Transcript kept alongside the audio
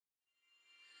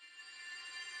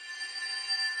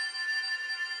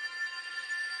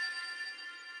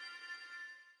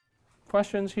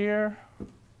Questions here?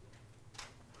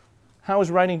 How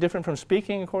is writing different from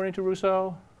speaking according to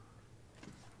Rousseau?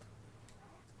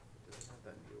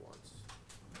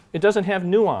 It doesn't have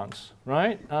nuance,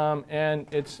 right? And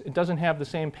it doesn't have the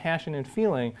same passion and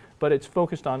feeling, but it's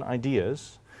focused on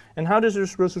ideas. And how does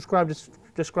Rousseau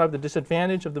describe the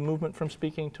disadvantage of the movement from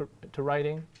speaking to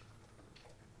writing?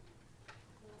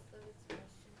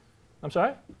 I'm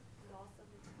sorry?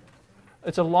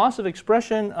 It's a loss of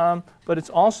expression, but it's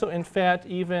also, in fact,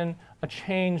 even a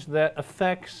change that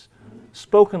affects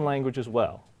spoken language as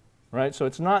well, right? So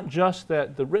it's not just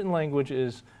that the written language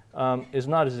is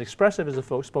not as expressive as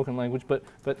the spoken language, but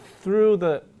through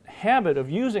the habit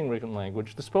of using written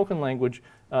language, the spoken language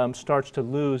starts to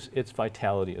lose its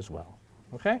vitality as well.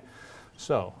 Okay?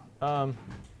 So,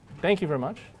 thank you very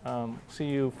much. See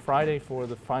you Friday for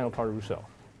the final part of Rousseau.